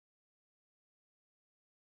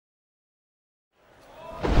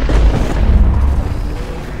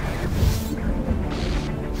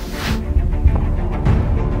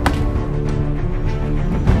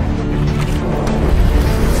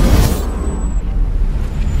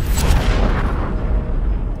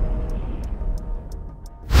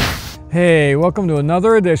Hey, welcome to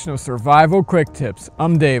another edition of Survival Quick Tips.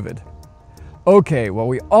 I'm David. Okay, well,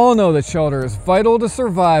 we all know that shelter is vital to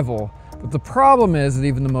survival, but the problem is that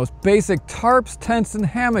even the most basic tarps, tents, and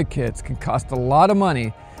hammock kits can cost a lot of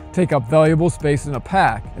money, take up valuable space in a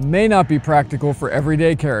pack, and may not be practical for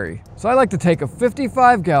everyday carry. So I like to take a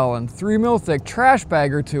 55-gallon, 3mm thick trash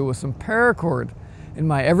bag or two with some Paracord in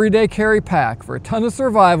my everyday carry pack for a ton of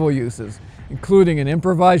survival uses, including an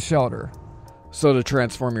improvised shelter. So to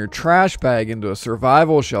transform your trash bag into a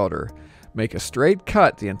survival shelter, make a straight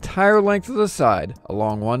cut the entire length of the side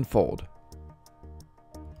along one fold.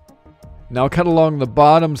 Now cut along the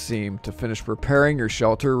bottom seam to finish preparing your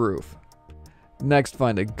shelter roof. Next,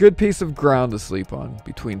 find a good piece of ground to sleep on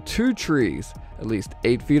between two trees at least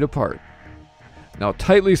 8 feet apart. Now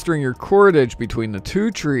tightly string your cordage between the two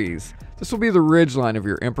trees. This will be the ridgeline of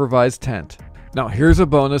your improvised tent. Now here's a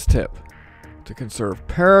bonus tip. To conserve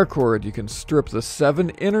paracord, you can strip the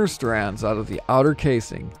 7 inner strands out of the outer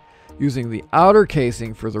casing, using the outer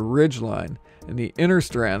casing for the ridgeline and the inner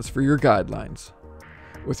strands for your guidelines.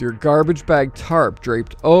 With your garbage bag tarp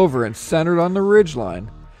draped over and centered on the ridgeline,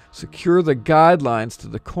 secure the guidelines to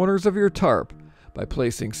the corners of your tarp by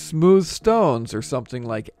placing smooth stones or something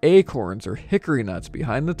like acorns or hickory nuts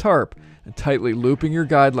behind the tarp and tightly looping your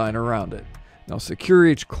guideline around it. Now secure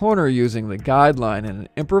each corner using the guideline and an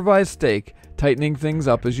improvised stake, tightening things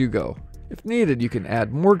up as you go. If needed, you can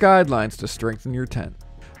add more guidelines to strengthen your tent.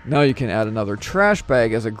 Now you can add another trash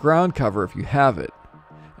bag as a ground cover if you have it.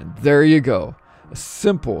 And there you go, a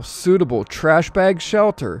simple, suitable trash bag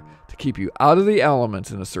shelter to keep you out of the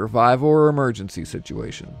elements in a survival or emergency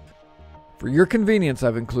situation. For your convenience,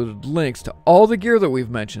 I've included links to all the gear that we've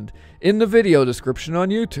mentioned in the video description on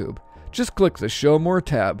YouTube. Just click the Show More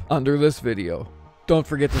tab under this video. Don't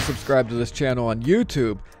forget to subscribe to this channel on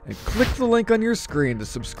YouTube and click the link on your screen to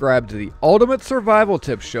subscribe to the Ultimate Survival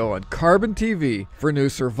Tips show on Carbon TV for new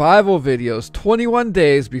survival videos 21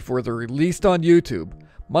 days before they're released on YouTube,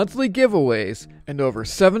 monthly giveaways, and over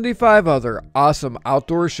 75 other awesome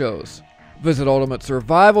outdoor shows. Visit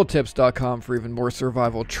ultimatesurvivaltips.com for even more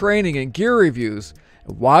survival training and gear reviews.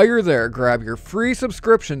 And while you're there, grab your free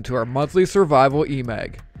subscription to our monthly survival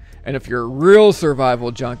e-mag. And if you're a real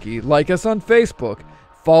survival junkie, like us on Facebook,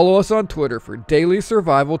 follow us on Twitter for daily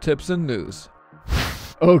survival tips and news.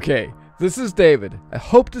 Okay, this is David. I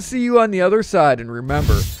hope to see you on the other side, and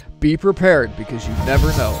remember, be prepared because you never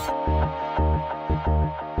know.